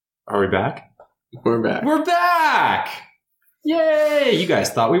Are we back? We're back. We're back! Yay! You guys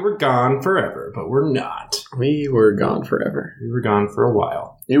thought we were gone forever, but we're not. We were gone forever. We were gone for a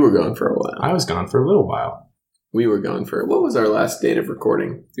while. You were gone for a while. I was gone for a little while. We were gone for... What was our last date of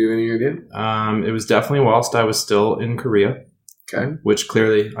recording? Do you have any idea? It was definitely whilst I was still in Korea. Okay. Which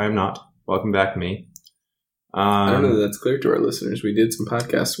clearly I am not. Welcome back, me. I don't know that that's clear to our listeners. We did some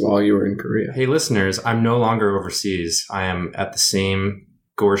podcasts while you were in Korea. Hey, listeners, I'm no longer overseas. I am at the same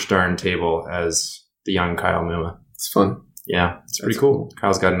gosh darn table as the young Kyle Muma. It's fun. Yeah, it's pretty cool.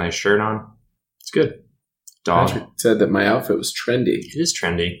 Kyle's got a nice shirt on. It's good. Dog. Patrick said that my outfit was trendy. It is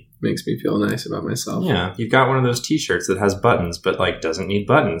trendy. Makes me feel nice about myself. Yeah, you've got one of those t-shirts that has buttons, but doesn't need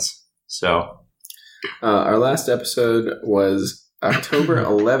buttons. So, our last episode was October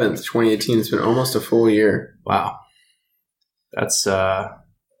 11th, 2018. It's been almost a full year. Wow. That's a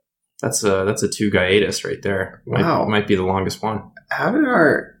 2-guy-atus right there. Wow. Might be the longest one. How did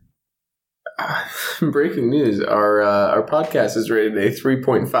our breaking news? Our podcast is rated a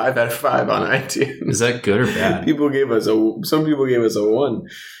 3.5 out of 5 on iTunes. Is that good or bad? Some people gave us a 1.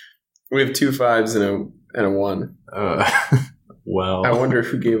 We have 2 5s and a 1. Well, I wonder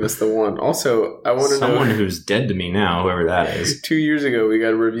who gave us the 1. Also, I want to know someone who's dead to me now, whoever that is. 2 years ago, we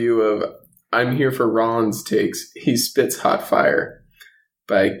got a review of "I'm Here for Ron's Takes. He Spits Hot Fire"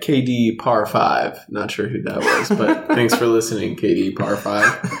 by KD Par 5. Not sure who that was, but thanks for listening, KD Par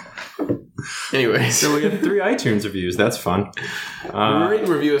 5. Anyway, So we have 3 iTunes reviews. That's fun. rate and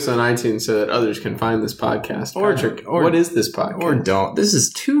review us on iTunes so that others can find this podcast. Patrick, what is this podcast? Or don't. This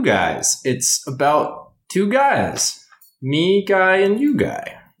is 2 guys. It's about 2 guys. Me guy and you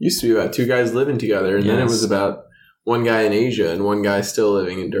guy. Used to be about 2 guys living together, and then it was about 1 guy in Asia and 1 guy still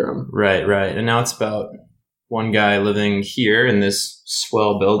living in Durham. Right. And now it's about 1 guy living here in this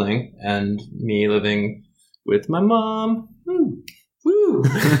swell building and me living with my mom. Woo!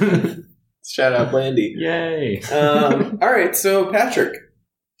 Shout out Blandy. Yay. All right, so Patrick,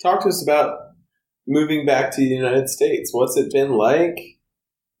 talk to us about moving back to the United States. What's it been like?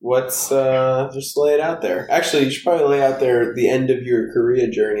 What's just lay it out there. Actually, you should probably lay out there the end of your Korea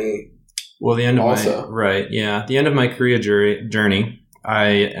journey. Well, the end of the end of my Korea journey,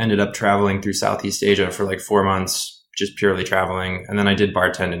 I ended up traveling through Southeast Asia for 4 months, just purely traveling, and then I did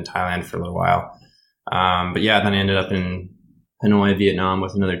bartend in Thailand for a little while. But yeah, then I ended up in Hanoi, Vietnam,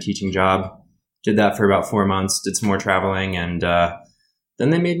 with another teaching job. Did that for about 4 months. Did some more traveling, and then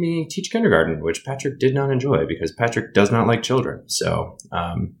they made me teach kindergarten, which Patrick did not enjoy because Patrick does not like children. So,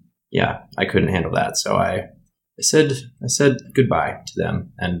 yeah, I couldn't handle that. So I said goodbye to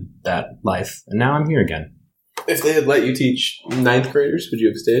them and that life, and now I'm here again. If they had let you teach 9th graders, would you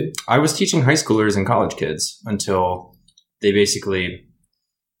have stayed? I was teaching high schoolers and college kids until they basically,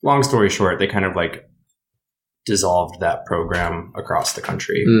 long story short, they kind of dissolved that program across the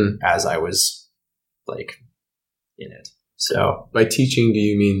country as I was in it. So by teaching, do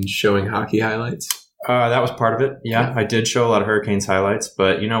you mean showing hockey highlights? That was part of it. Yeah, I did show a lot of Hurricanes highlights,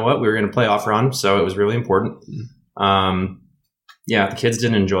 but you know what? We were in a playoff run, so it was really important. Yeah, the kids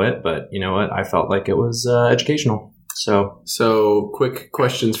didn't enjoy it, but you know what? I felt like it was educational. So quick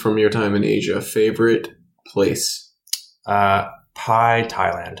questions from your time in Asia. Favorite place? Pai,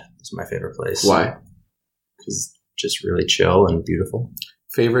 Thailand is my favorite place. Why? Because just really chill and beautiful.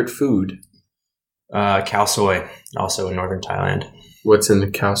 Favorite food? Khao soi, also in northern Thailand. What's in the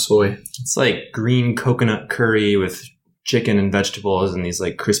khao soi? It's green coconut curry with chicken and vegetables and these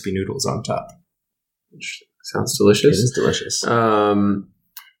crispy noodles on top. Sounds delicious. It is delicious. I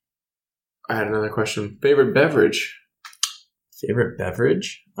had another question. Favorite beverage? Favorite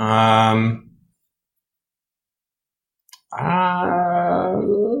beverage?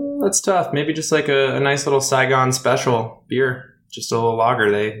 That's tough. Maybe just a nice little Saigon special beer. Just a little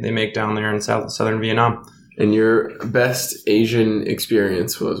lager they make down there in southern Vietnam. And your best Asian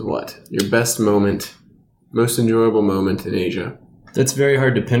experience was what? Your best moment, most enjoyable moment in Asia? That's very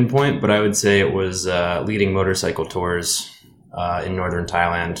hard to pinpoint, but I would say it was leading motorcycle tours in northern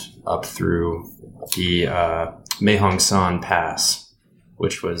Thailand up through the Mae Hong Son Pass,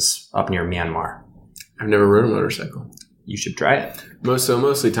 which was up near Myanmar. I've never rode a motorcycle. You should try it.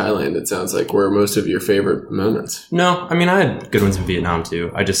 Mostly Thailand, it sounds like, were most of your favorite moments. No, I mean, I had good ones in Vietnam,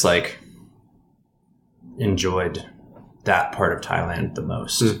 too. I just, enjoyed that part of Thailand the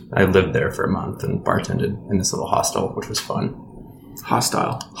most. I lived there for a month and bartended in this little hostel, which was fun.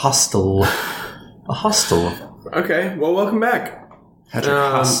 Hostel. A hostel. Okay, well, welcome back. Patrick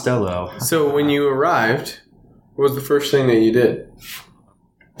Costello. So when you arrived, what was the first thing that you did?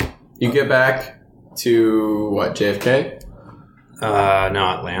 You get back to, what, JFK? No,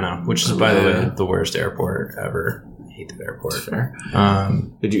 Atlanta, which is, by the way, the worst airport ever. I hate that airport. That's fair.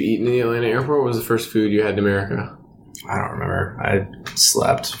 Um, Did you eat in the Atlanta airport? What was the first food you had in America? I don't remember. I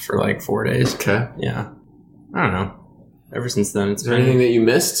slept for like 4 days. Okay. Yeah. I don't know. Ever since then, it's Is there anything that you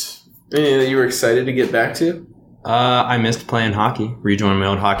missed? Anything that you were excited to get back to? I missed playing hockey. Rejoined my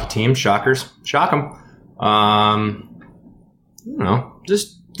old hockey team. Shockers. Shock 'em. I don't know.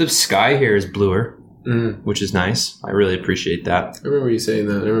 Just the sky here is bluer, which is nice. I really appreciate that. I remember you saying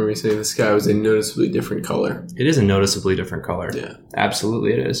that. I remember you saying the sky was a noticeably different color. It is a noticeably different color. Yeah.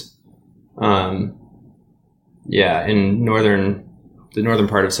 Absolutely it is. Yeah, in the northern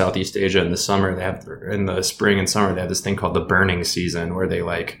part of Southeast Asia in the summer, in the spring and summer, they have this thing called the burning season where they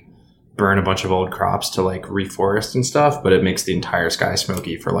like burn a bunch of old crops to like reforest and stuff, but it makes the entire sky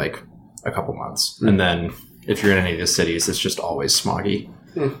smoky for like a couple months. And then if you're in any of the cities, it's just always smoggy.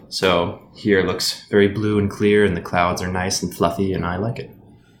 So here it looks very blue and clear and the clouds are nice and fluffy and I like it.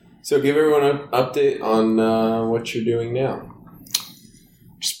 So give everyone an update on what you're doing now.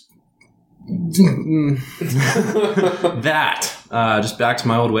 Just back to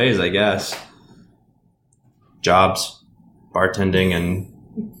my old ways, I guess. Jobs, bartending and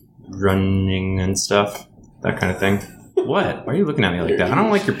running and stuff, that kind of thing. What? Why are you looking at me like that? I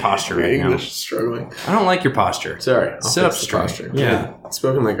don't like your posture right now. English is struggling. I don't like your posture. Sorry. Sit up fix the straight. posture. Yeah.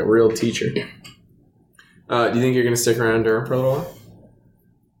 Spoken like a real teacher. Do you think you're going to stick around in Durham for a little while?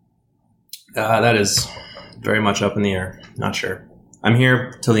 That is very much up in the air. Not sure. I'm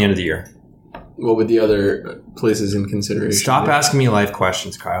here till the end of the year. What would the other places in consideration? Stop asking me life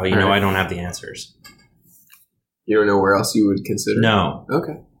questions, Kyle. You know right. I don't have the answers. You don't know where else you would consider? No.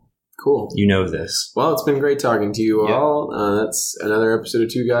 Okay. Cool. You know this. Well, it's been great talking to you Yep. all. That's another episode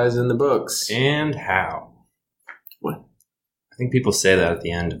of Two Guys in the Books. And how? What? I think people say that at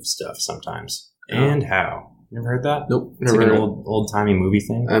the end of stuff sometimes. Oh. And how? Never heard that? Nope. It's Never like an heard it. old-timey movie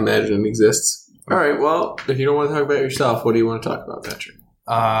thing. I imagine it exists. All right. Well, if you don't want to talk about yourself, what do you want to talk about, Patrick?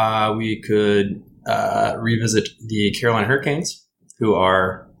 We could revisit the Carolina Hurricanes, who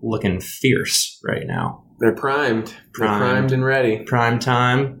are looking fierce right now. They're primed. They're primed and ready. Prime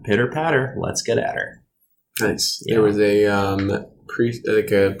time, pitter patter. Let's get at her. Nice. Yeah. There was a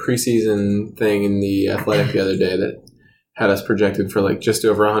preseason thing in the Athletic the other day that had us projected for like just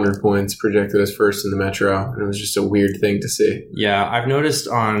over 100 points, projected us first in the Metro, and it was just a weird thing to see. Yeah, I've noticed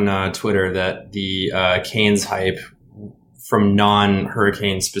on Twitter that the Canes hype from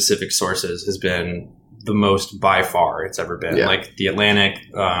non-Hurricane specific sources has been the most by far it's ever been. Yeah. Like the Atlantic,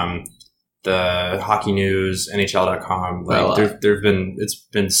 the Hockey News, NHL.com. Like Well, it's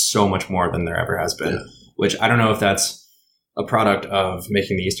been so much more than there ever has been. Yeah. Which I don't know if that's a product of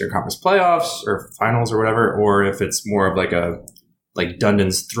making the Eastern Conference playoffs or finals or whatever, or if it's more of like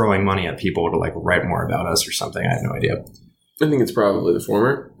Dundon's throwing money at people to like write more about us or something. I have no idea. I think it's probably the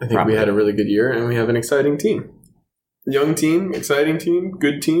former. I think we had a really good year, and we have an exciting team. Young team, exciting team,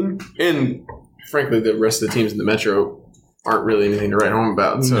 good team, and frankly, the rest of the teams in the Metro aren't really anything to write home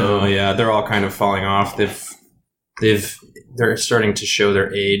about. So. No, yeah, they're all kind of falling off. They're starting to show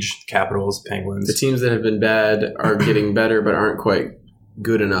their age. Capitals, Penguins. The teams that have been bad are getting better, but aren't quite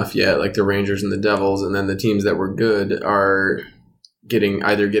good enough yet, like the Rangers and the Devils. And then the teams that were good are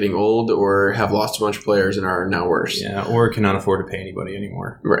either getting old or have lost a bunch of players and are now worse. Yeah, or cannot afford to pay anybody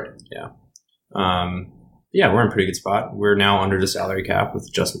anymore. Right. Yeah. Yeah, we're in a pretty good spot. We're now under the salary cap with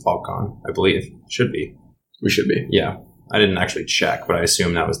Justin Falcon, I believe. Should be. We should be. Yeah. I didn't actually check, but I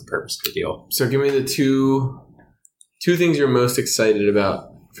assume that was the purpose of the deal. So give me the two things you're most excited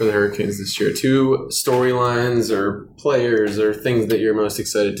about for the Hurricanes this year. Two storylines or players or things that you're most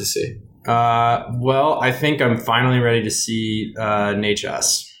excited to see. Well, I think I'm finally ready to see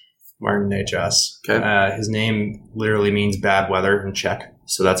Necas. Martin Necas. Okay. His name literally means bad weather in Czech,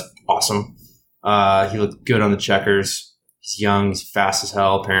 so that's awesome. He looked good on the checkers. He's young. He's fast as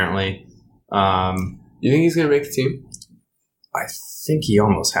hell, apparently. You think he's going to make the team? I think he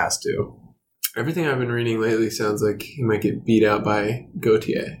almost has to. Everything I've been reading lately sounds like he might get beat out by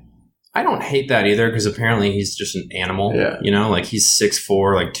Gauthier. I don't hate that either because apparently he's just an animal. Yeah. You know, like he's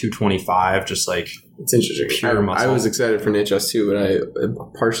 6'4", like 225, just like it's interesting. Pure muscle. I was excited for Necas too, but I'm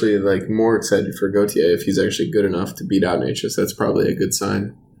partially like more excited for Gauthier if he's actually good enough to beat out Necas. That's probably a good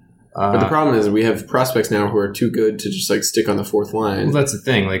sign. But the problem is we have prospects now who are too good to just like stick on the fourth line. Well, that's the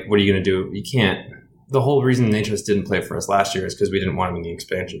thing. Like, what are you going to do? You can't. The whole reason Necas didn't play for us last year is because we didn't want him in the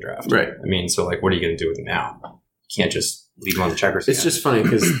expansion draft. Right. I mean, so like, what are you going to do with him now? You can't just leave him on the checkers. It's just funny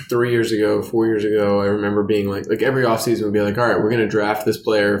because 4 years ago, I remember being like every offseason would be like, all right, we're going to draft this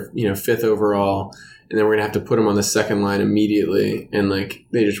player, 5th overall, and then we're going to have to put him on the second line immediately. And like,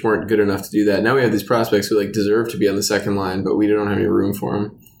 they just weren't good enough to do that. Now we have these prospects who like deserve to be on the second line, but we don't have any room for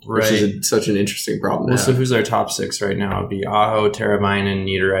them. Right. which is such an interesting problem. Well, so who's our top 6 right now? It'd be Aho, Teravainen,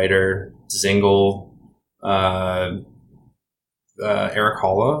 Niederreiter, Zingle, Eric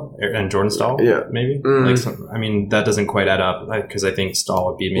Holla, and Jordan Stahl. Yeah, maybe. That doesn't quite add up because I think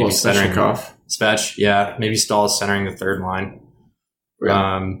Stahl would be maybe centering. Svech, yeah, maybe Stahl is centering the third line.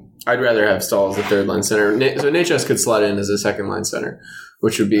 Yeah. I'd rather have Stahl as the third line center. So Natchez could slot in as a second line center,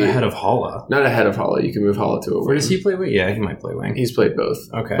 which would be ahead of Holla. Not ahead of Holla. You can move Holla to a wing. Where does he play wing? Yeah, he might play wing. He's played both.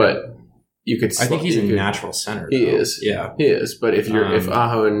 Okay, but you could. I think he's a natural center. He is. Yeah, he is. But if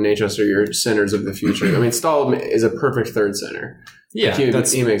Aho and Natchez are your centers of the future, I mean, Stahl is a perfect third center. Yeah,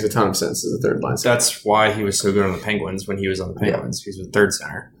 he makes a ton of sense as a third line center. That's why he was so good on the Penguins when he was on the Penguins. Yeah. He was a third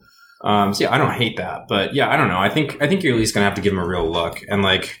center. So yeah, I don't hate that, but yeah, I don't know. I think you're at least gonna have to give him a real look and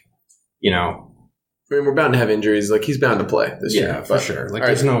I mean, we're bound to have injuries. Like, he's bound to play this year. Yeah, for sure. Like,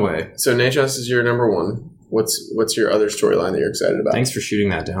 there's no way. So Natchez is your number one. What's your other storyline that you're excited about? Thanks for shooting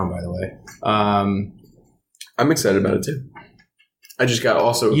that down, by the way. I'm excited about it too. I just got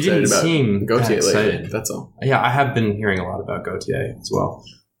also excited about Gauthier lately. That's all. Yeah, I have been hearing a lot about Gauthier as well.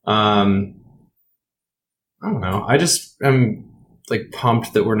 I don't know. I just am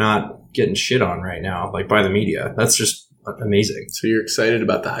pumped that we're not getting shit on right now, by the media. That's just amazing. So you're excited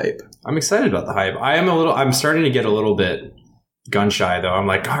about the hype? I'm excited about the hype. I'm starting to get a little bit gun shy though. I'm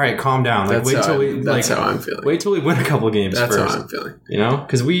like, all right, calm down. That's how I'm feeling. Wait till we win a couple games first. That's how I'm feeling.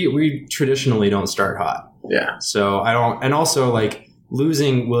 Because we traditionally don't start hot. Yeah. So I don't, and also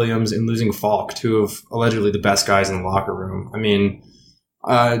losing Williams and losing Falk, two of allegedly the best guys in the locker room. I mean,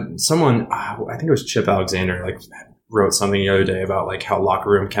 someone, I think it was Chip Alexander, wrote something the other day about how locker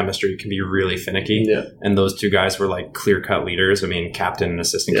room chemistry can be really finicky. Yeah. And those two guys were clear cut leaders. I mean, captain and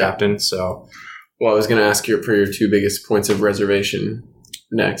assistant captain. So, well, I was going to ask you for your two biggest points of reservation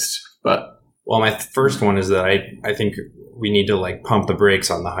next, but my first one is that I think we need to pump the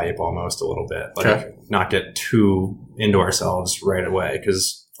brakes on the hype almost a little bit, not get too into ourselves right away.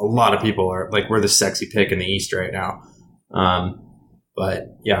 Cause a lot of people are we're the sexy pick in the East right now.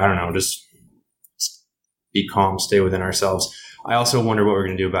 But yeah, I don't know, just be calm, stay within ourselves. I also wonder what we're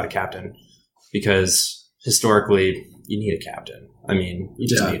going to do about a captain, because historically you need a captain. I mean, you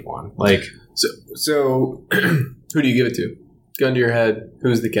just need one. So who do you give it to? Gun to your head.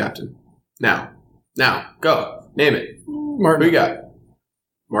 Who's the captain? Now, go. Name it. Martin. Who you got?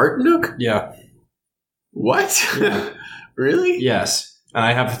 Martinook? Yeah. What? Yeah. Really? Yes. And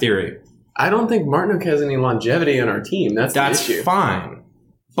I have a theory. I don't think Martinook has any longevity on our team. That's the issue. Fine.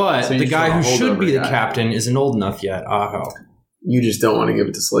 But the guy who should be the captain isn't old enough yet, Aho. You just don't want to give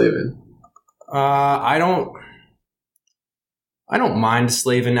it to Slavin. I don't mind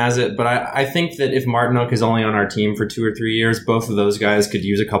Slavin as it, but I think that if Martinook is only on our team for 2 or 3 years, both of those guys could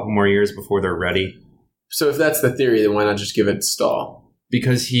use a couple more years before they're ready. So if that's the theory, then why not just give it to Stahl?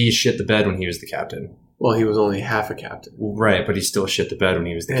 Because he shit the bed when he was the captain. Well, he was only half a captain. Right, but he still shit the bed when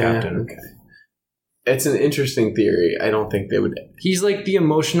he was the captain. Okay. It's an interesting theory. I don't think they would. He's the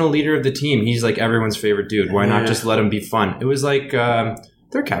emotional leader of the team. He's everyone's favorite dude. Why not just let him be fun? It was there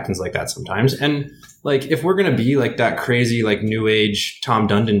are captains like that sometimes. And if we're going to be that crazy, new age Tom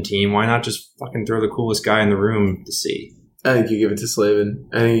Dundon team, why not just fucking throw the coolest guy in the room to see? I think you give it to Slavin.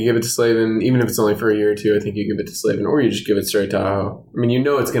 Even if it's only for a year or two. I think you give it to Slavin, or you just give it straight to Aho. I mean,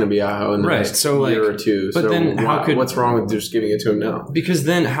 it's going to be Aho in the next year or two. But then, what's wrong with just giving it to him now? Because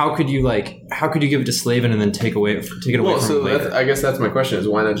then, how could you give it to Slavin and then take it away from him later? I guess that's my question: is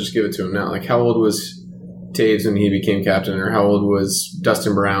why not just give it to him now? How old was Taves when he became captain, or how old was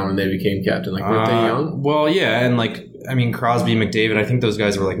Dustin Brown when they became captain? Weren't they young? Well, yeah, and Crosby, McDavid. I think those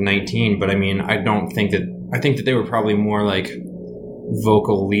guys were 19, but I mean, I think that they were probably more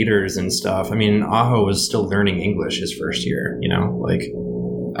vocal leaders and stuff. I mean, Aho was still learning English his first year,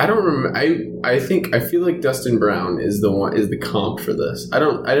 I don't remember. I feel like Dustin Brown is the comp for this. I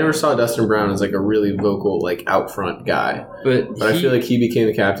never saw Dustin Brown as a really vocal, out front guy. But I feel like he became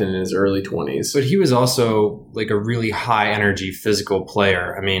the captain in his early 20s. But he was also a really high energy physical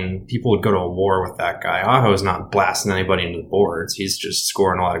player. I mean, people would go to a war with that guy. Aho's not blasting anybody into the boards. He's just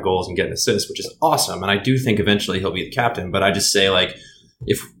scoring a lot of goals and getting assists, which is awesome. And I do think eventually he'll be the captain. But I just say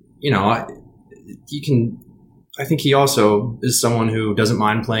if you can. I think he also is someone who doesn't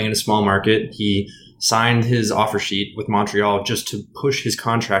mind playing in a small market. He signed his offer sheet with Montreal just to push his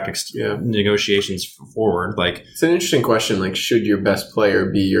contract negotiations forward. It's an interesting question. Should your best player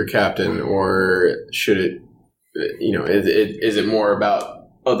be your captain, or should it? Is it more about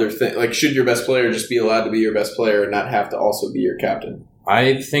other things? Should your best player just be allowed to be your best player and not have to also be your captain?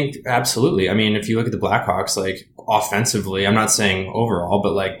 I think absolutely. I mean, if you look at the Blackhawks, offensively. I'm not saying overall,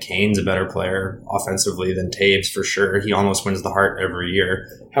 but like Kane's a better player offensively than Taves for sure. He almost wins the Hart every year.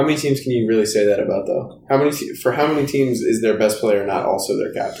 How many teams can you really say that about, though? For how many teams is their best player not also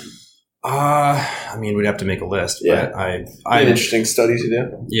their captain? I mean, we'd have to make a list. Yeah. But I an interesting study to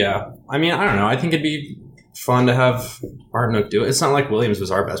do. Yeah. I mean, I don't know. I think it'd be fun to have Martinook do it. It's not like Williams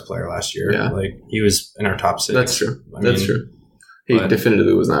was our best player last year. Yeah. Like, he was in our top 6. That's true. That's true. He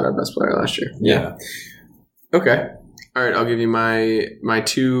definitively was not our best player last year. Yeah. Okay. All right. I'll give you my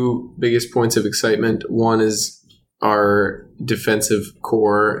 2 biggest points of excitement. One is our defensive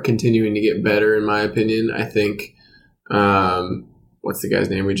core continuing to get better, in my opinion. I think, what's the guy's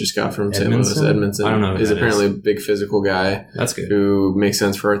name we just got from St. Louis? Edmondson. I don't know. Is apparently a big physical guy. That's good. Who makes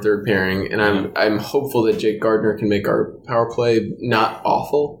sense for our third pairing. And I'm hopeful that Jake Gardner can make our power play not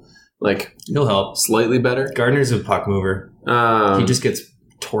awful. Like, he'll help. Slightly better. Gardner's a puck mover. He just gets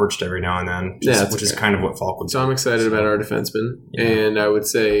torched every now and then, which is kind of what Falk would do. So I'm excited about our defenseman. Yeah. And I would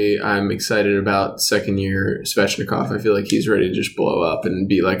say I'm excited about second-year Svechnikov. I feel like he's ready to just blow up and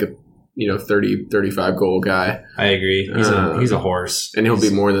be like a 30, 35 goal guy. I agree. He's a horse. And he'll be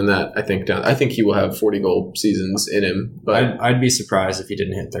more than that, I think. I think he will have 40 goal seasons in him. But I'd be surprised if he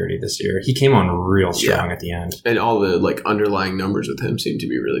didn't hit 30 this year. He came on real strong at the end. And all the underlying numbers with him seem to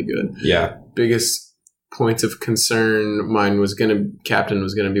be really good. Yeah. Biggest points of concern, captain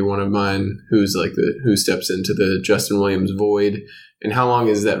was gonna be one of mine, who's who steps into the Justin Williams void. And how long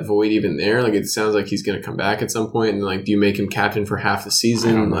is that void even there? Like, it sounds like he's going to come back at some point. And like, do you make him captain for half the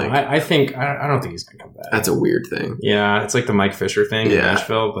season? I don't think he's going to come back. That's a weird thing. Yeah, it's like the Mike Fisher thing in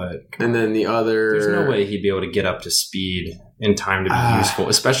Nashville. But and then the other, there's no way he'd be able to get up to speed in time to be useful,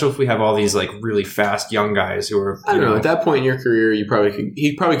 especially if we have all these like really fast young guys who are. I don't know. At that point in your career, he probably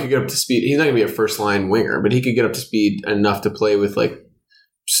could get up to speed. He's not going to be a first line winger, but he could get up to speed enough to play with like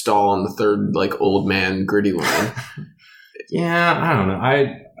Stahl on the third like old man gritty line. Yeah, I don't know.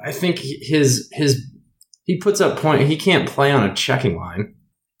 I think he puts up point. He can't play on a checking line.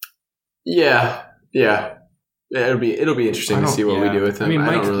 Yeah. It'll be interesting to see what we do with him. I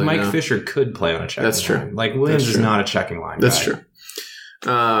mean, Mike Fisher could play on a checking line. That's true. Like, Williams is not a checking line. That's true.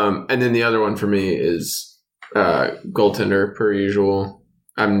 And then the other one for me is goaltender per usual.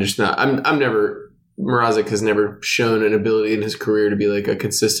 I'm never. Mrazek has never shown an ability in his career to be like a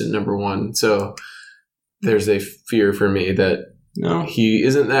consistent number one. So there's a fear for me that he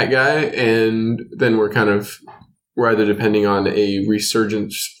isn't that guy, and then we're either depending on a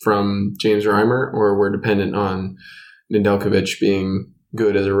resurgence from James Reimer, or we're dependent on Nedeljkovic being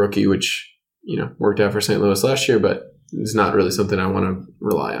good as a rookie, which worked out for St. Louis last year, but it's not really something I want to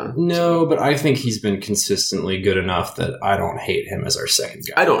rely on. No, but I think he's been consistently good enough that I don't hate him as our second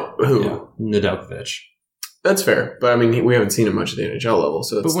guy. I don't. Who? Yeah, Nedeljkovic. That's fair, but I mean, we haven't seen him much at the NHL level.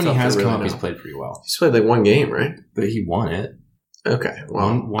 So, but when he has come up, he's played pretty well. He's played like one game, right? But he won it. Okay, well,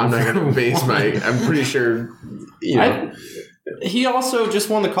 I'm not going to base my. I'm pretty sure. He also just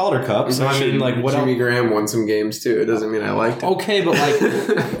won the Calder Cup. So I mean, like, what Jimmy Graham won some games too. It doesn't mean I liked it. Okay, but like,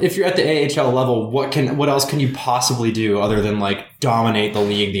 if you're at the AHL level, what else can you possibly do other than like dominate the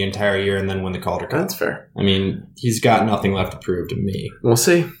league the entire year and then win the Calder Cup? That's fair. I mean, he's got nothing left to prove to me. We'll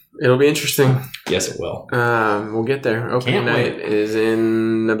see. It'll be interesting. Yes, it will. We'll get there. Opening night is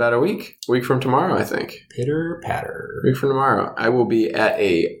in about a week. A week from tomorrow, I think. Pitter patter. A week from tomorrow. I will be at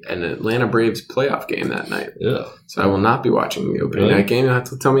an Atlanta Braves playoff game that night. Ugh. So I will not be watching the opening night game. You'll have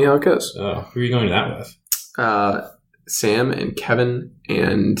to tell me how it goes. Oh, who are you going to that with? Sam and Kevin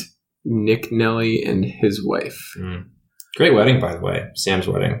and Nick Nelly and his wife. Great wedding, by the way. Sam's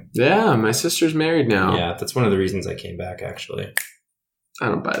wedding. Yeah, my sister's married now. Yeah, that's one of the reasons I came back, actually. I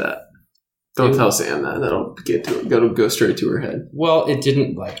don't buy that. Don't tell Sam that. That'll get to her. Go straight to her head. Well, it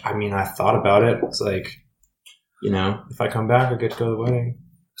didn't, I thought about it. It's like, if I come back, I get to go to the wedding.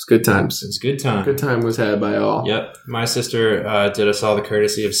 It's good times. It's good time. Good time was had by all. Yep. My sister did us all the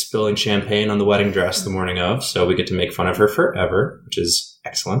courtesy of spilling champagne on the wedding dress the morning of, so we get to make fun of her forever, which is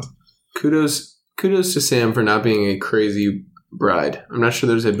excellent. Kudos to Sam for not being a crazy bride. I'm not sure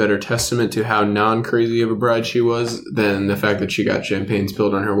there's a better testament to how non-crazy of a bride she was than the fact that she got champagne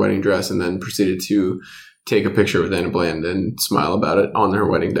spilled on her wedding dress and then proceeded to take a picture with Anna Bland and smile about it on her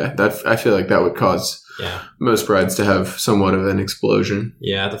wedding day. I feel like that would cause most brides to have somewhat of an explosion.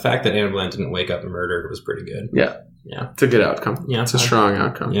 Yeah, the fact that Anna Bland didn't wake up murdered was pretty good. Yeah. It's a good outcome. Yeah, it's a strong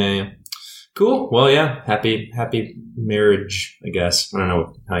outcome. Yeah. Cool. Well, yeah. Happy marriage, I guess. I don't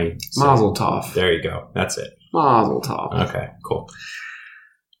know how you say Mazel tov. There you go. That's it. Mazel tov. Okay, cool.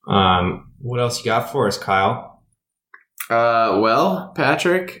 What else you got for us, Kyle? Well,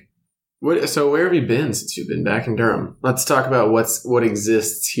 Patrick, So where have you been since you've been back in Durham? Let's talk about what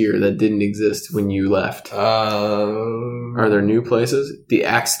exists here that didn't exist when you left. Are there new places? The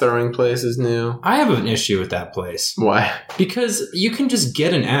axe throwing place is new. I have an issue with that place. Why? Because you can just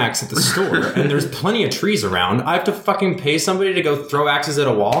get an axe at the store, and there's plenty of trees around. I have to fucking pay somebody to go throw axes at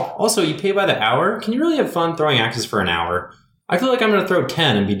a wall. Also, you pay by the hour. Can you really have fun throwing axes for an hour? I feel like I'm going to throw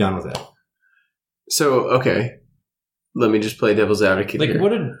 10 and be done with it. So, okay. Let me just play devil's advocate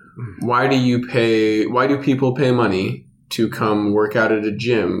here. Why do people pay money to come work out at a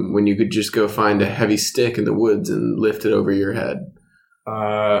gym when you could just go find a heavy stick in the woods and lift it over your head?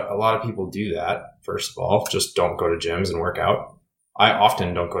 A lot of people do that, first of all. Just don't go to gyms and work out. I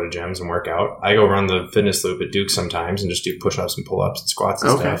often don't go to gyms and work out. I go run the fitness loop at Duke sometimes and just do push-ups and pull-ups and squats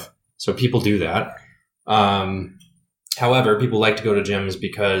and stuff. So people do that. However, people like to go to gyms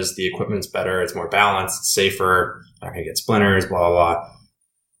because the equipment's better, it's more balanced, it's safer, not going to get splinters, blah, blah, blah.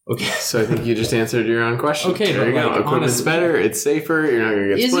 Okay. So I think you just answered your own question. Okay. There you go. Equipment's better, it's safer, you're not going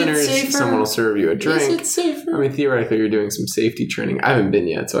to get splinters, someone will serve you a drink. Is it safer? I mean, theoretically, you're doing some safety training. I haven't been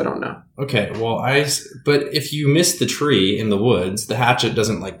yet, so I don't know. Okay, well, but if you miss the tree in the woods, the hatchet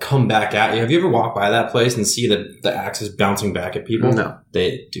doesn't, like, come back at you. Have you ever walked by that place and see that the axe is bouncing back at people? No.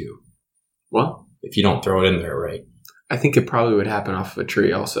 They do. Well, if you don't throw it in there right. I think it probably would happen off of a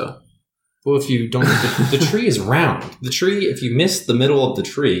tree also. Well, if you don't, the tree is round. The tree, if you miss the middle of the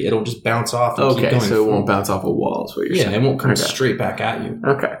tree, it'll just bounce off and keep going. So it won't bounce off a wall is what you're saying. Yeah, it won't come straight back at you.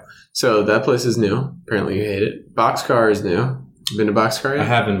 Okay. So that place is new. Apparently you hate it. Boxcar is new. Been to Boxcar yet? I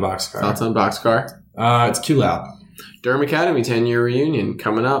have been to Boxcar. Thoughts on Boxcar? It's too loud. Durham Academy 10-year reunion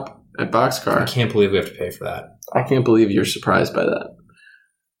coming up at Boxcar. I can't believe we have to pay for that. I can't believe you're surprised by that.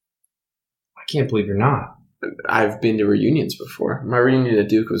 I can't believe you're not. I've been to reunions before. My reunion at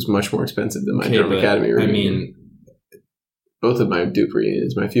Duke was much more expensive than my Durham Academy reunion. I mean, both of my Duke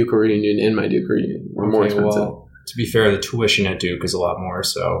reunions, my Fuqua reunion and my Duke reunion, were more expensive. Well, to be fair, the tuition at Duke is a lot more,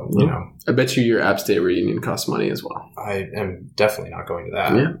 so, you know. I bet you your App State reunion costs money as well. I am definitely not going to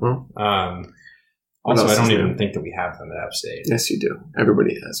that. Yeah, well. Also, I don't even think that we have them at App State. Yes, you do.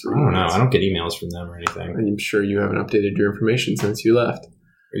 Everybody has reunions. I don't know. I don't get emails from them or anything. I'm sure you haven't updated your information since you left.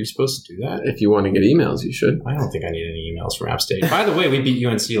 Are you supposed to do that? If you want to get emails, you should. I don't think I need any emails from App State. By the way, we beat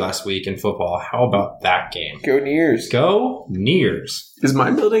UNC last week in football. How about that game? Go Nears. Go Nears. Is my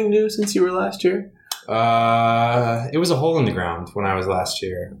building new since you were last year? It was a hole in the ground when I was last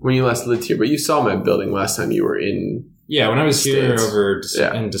year. When you last lived here, but you saw my building last time you were in. Yeah, when I was here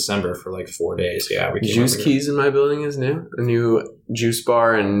in December for like 4 days. Yeah, Juice Keys in my building is new. A new juice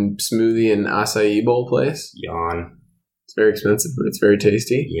bar and smoothie and acai bowl place. Yawn. It's very expensive, but it's very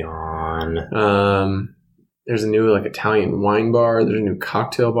tasty. Yawn. There's a new Italian wine bar. There's a new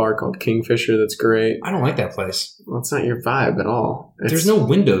cocktail bar called Kingfisher that's great. I don't like that place. Well, it's not your vibe at all. There's no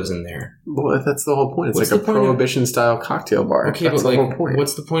windows in there. Well, that's the whole point. It's like a prohibition-style cocktail bar. Okay, that's the whole point.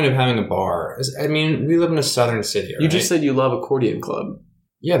 What's the point of having a bar? I mean, we live in a southern city, right? You just said you love accordion club.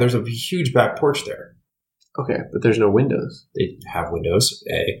 Yeah, there's a huge back porch there. Okay, but there's no windows. They have windows,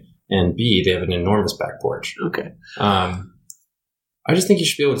 A. And B, they have an enormous back porch. Okay. I just think you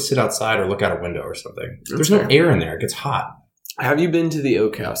should be able to sit outside or look out a window or something. There's no air in there. It gets hot. Have you been to the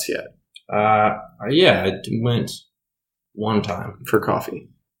Oak House yet? Yeah, I went one time. For coffee?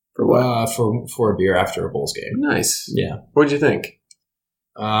 For what? For a beer after a Bulls game. Nice. Yeah. What'd you think?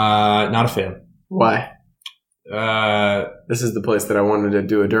 Not a fan. Why? This is the place that I wanted to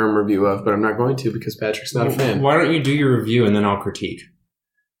do a Durham review of, but I'm not going to because Patrick's not a fan. Why don't you do your review and then I'll critique?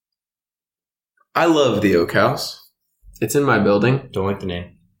 I love the Oak House. It's in my building. Don't like the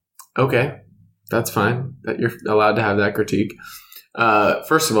name. Okay. That's fine. That you're allowed to have that critique.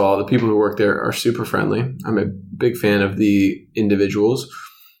 First of all, the people who work there are super friendly. I'm a big fan of the individuals.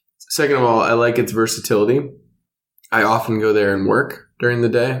 Second of all, I like its versatility. I often go there and work during the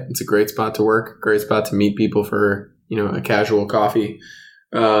day. It's a great spot to work, great spot to meet people for, a casual coffee.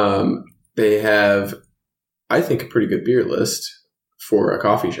 They have, I think, a pretty good beer list for a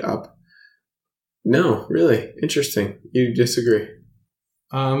coffee shop. No, really. Interesting. You disagree?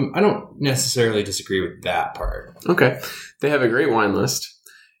 I don't necessarily disagree with that part. Okay. They have a great wine list.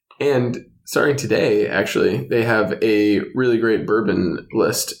 And starting today, actually, they have a really great bourbon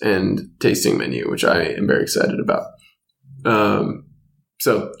list and tasting menu, which I am very excited about.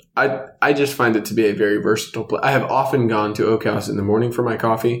 So I just find it to be a very versatile place. I have often gone to Oak House in the morning for my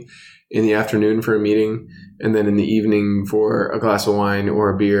coffee, in the afternoon for a meeting, and then in the evening for a glass of wine or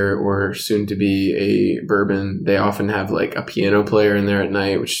a beer or soon to be a bourbon. They often have a piano player in there at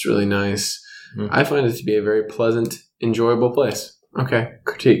night, which is really nice. Mm-hmm. I find it to be a very pleasant, enjoyable place. Okay,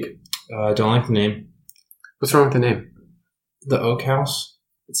 critique. Don't like the name. What's wrong with the name? The Oak House.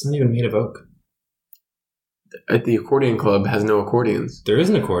 It's not even made of oak. At the accordion club has no accordions. There is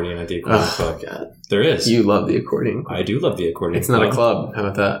an accordion at the accordion club. God. There is. You love the accordion club. I do love the accordion It's club. not a club. How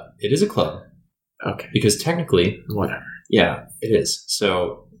about that? It is a club. Okay. Because technically... Whatever. Yeah, it is.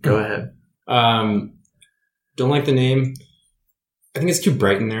 So... Go ahead. Don't like the name. I think it's too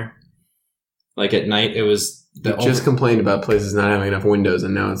bright in there. Like at night, it was... You just complained about places not having enough windows,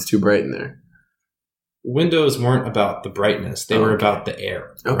 and now it's too bright in there. Windows weren't about the brightness. They were about the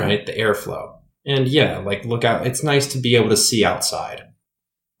air. Okay. Right? The airflow. And yeah, like look out. It's nice to be able to see outside.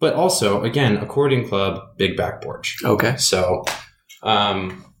 But also, again, accordion club, big back porch. Okay. So, I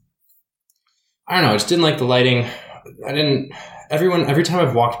don't know. I just didn't like the lighting. Every time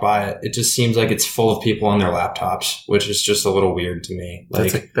I've walked by it, it just seems like it's full of people on their laptops, which is just a little weird to me.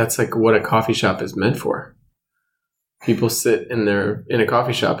 That's like what a coffee shop is meant for. People sit in a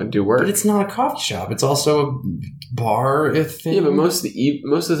coffee shop and do work. But it's not a coffee shop. It's also a bar thing. Yeah, but most of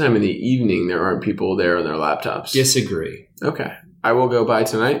the time in the evening, there aren't people there on their laptops. Disagree. Okay. I will go by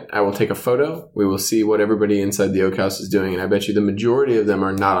tonight. I will take a photo. We will see what everybody inside the Oak House is doing, and I bet you the majority of them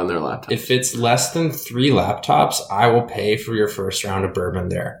are not on their laptops. If it's less than 3 laptops, I will pay for your first round of bourbon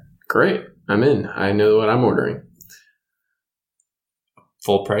there. Great. I'm in. I know what I'm ordering.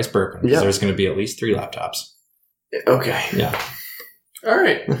 Full price bourbon. Yeah. There's going to be at least 3 laptops. Okay. Yeah. All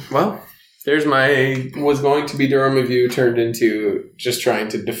right. Well, there's my was going to be Durham review turned into just trying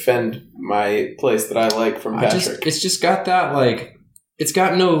to defend my place that I like from Patrick. It's just got that, like, it's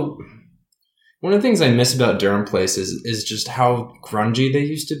got no... One of the things I miss about Durham places is just how grungy they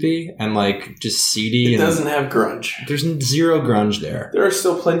used to be and, like, just seedy. It doesn't have grunge. There's 0 grunge there. There are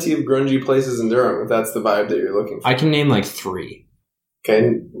still plenty of grungy places in Durham if that's the vibe that you're looking for. I can name, like, 3.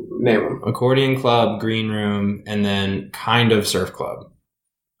 Okay, name them. Accordion Club, Green Room, and then kind of Surf Club.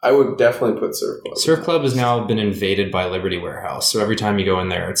 I would definitely put Surf Club. Surf Club has now been invaded by Liberty Warehouse, so every time you go in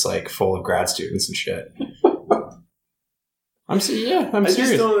there, it's like full of grad students and shit. I'm serious. I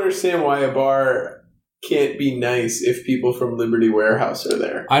just don't understand why a bar can't be nice if people from Liberty Warehouse are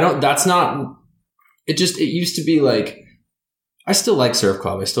there. It used to be like, I still like Surf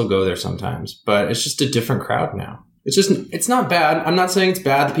Club. I still go there sometimes, but it's just a different crowd now. It's not bad. I'm not saying it's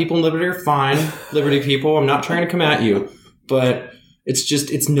bad. The people in Liberty are fine. Liberty people. I'm not trying to come at you, but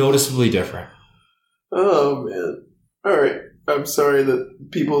it's noticeably different. Oh, man. All right. I'm sorry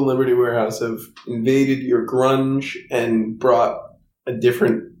that people in Liberty Warehouse have invaded your grunge and brought a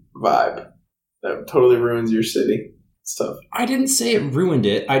different vibe that totally ruins your city. Stuff. I didn't say it ruined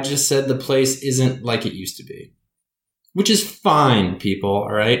it. I just said the place isn't like it used to be. Which is fine, people,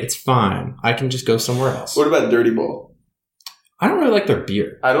 all right? It's fine. I can just go somewhere else. What about Dirty Bull? I don't really like their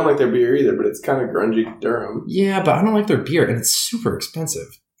beer. I don't like their beer either, but it's kind of grungy Durham. Yeah, but I don't like their beer, and it's super expensive.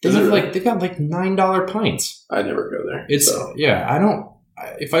 They've got like $9 pints. I never go there. I don't.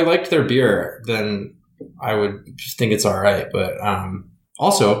 If I liked their beer, then I would just think it's all right. But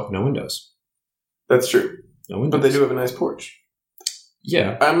also, no windows. That's true. No windows. But they do have a nice porch.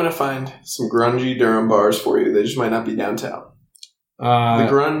 Yeah. I'm going to find some grungy Durham bars for you. They just might not be downtown. The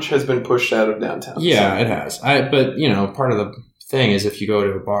grunge has been pushed out of downtown. Yeah, it has. But, part of the thing is if you go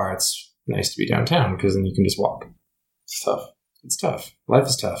to a bar, it's nice to be downtown because then you can just walk. It's tough. It's tough. Life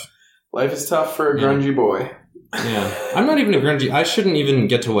is tough. Life is tough for a grungy boy. Yeah. I'm not even a grungy. I shouldn't even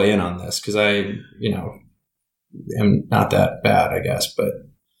get to weigh in on this because I, am not that bad, I guess. But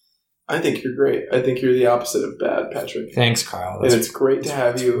I think you're great. I think you're the opposite of bad, Patrick. Thanks, Kyle. And it's great to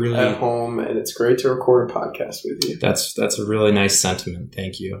have you at home, and it's great to record a podcast with you. That's a really nice sentiment.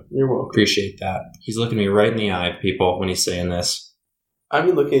 Thank you. You're welcome. Appreciate that. He's looking me right in the eye, people, when he's saying this. I've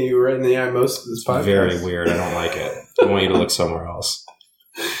been looking at you right in the eye most of this podcast. Very weird. I don't like it. I want you to look somewhere else.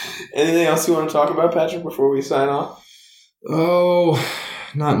 Anything else you want to talk about, Patrick, before we sign off? Oh,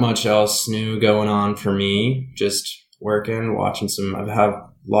 not much else new going on for me. Just working, watching I've had a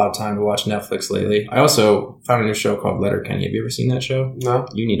lot of time to watch Netflix lately. I also found a new show called Letterkenny. Have you ever seen that show? No.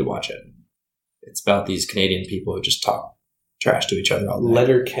 You need to watch it. It's about these Canadian people who just talk trash to each other all day.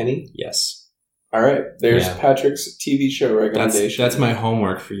 Letterkenny? Yes. All right. There's Patrick's TV show recommendation. That's my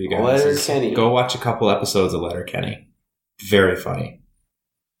homework for you guys. Letterkenny. Go watch a couple episodes of Letterkenny. Very funny.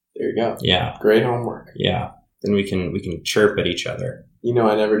 There you go. Yeah. Great homework. Yeah. Then we can chirp at each other.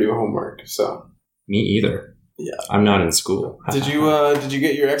 I never do homework, so. Me either. Yeah. I'm not in school. Did you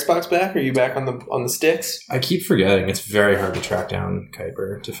get your Xbox back? Are you back on the sticks? I keep forgetting. It's very hard to track down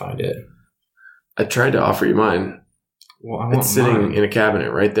Kuiper to find it. I tried to offer you mine. Well, it's sitting in a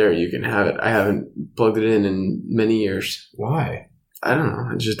cabinet right there. You can have it. I haven't plugged it in many years. Why? I don't know.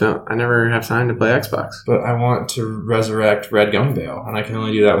 I just don't. I never have time to play Xbox. But I want to resurrect Red Gummy Bale, and I can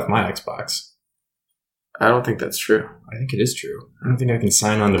only do that with my Xbox. I don't think that's true. I think it is true. I don't think I can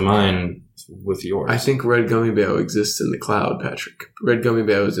sign on to mine with yours. I think Red Gummy Bear exists in the cloud, Patrick. Red Gummy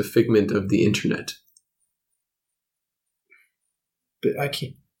Bear is a figment of the internet. But I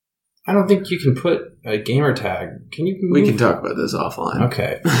can't. I don't think you can put a gamer tag. Can you? We can talk about this offline.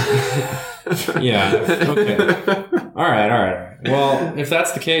 Okay. Yeah. Okay. All right. Well, if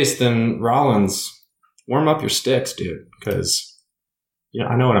that's the case, then Rollins, warm up your sticks, dude, because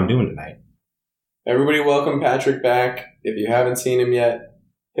I know what I'm doing tonight. Everybody, welcome Patrick back. If you haven't seen him yet,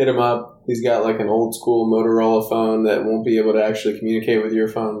 hit him up. He's got like an old school Motorola phone that won't be able to actually communicate with your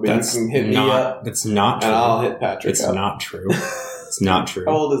phone, but you can hit me up. That's not true. And I'll hit Patrick up. It's not true. It's not true.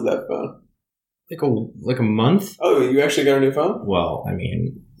 How old is that phone? Like a month? Oh, you actually got a new phone? Well, I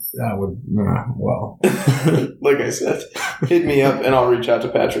mean, that would, well. Like I said, hit me up and I'll reach out to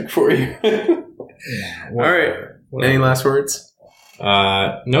Patrick for you. Yeah, all right. Any last words?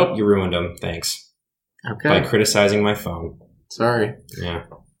 Nope, you ruined them. Thanks. Okay. By criticizing my phone. Sorry. Yeah.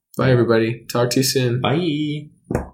 Bye, everybody. Talk to you soon. Bye.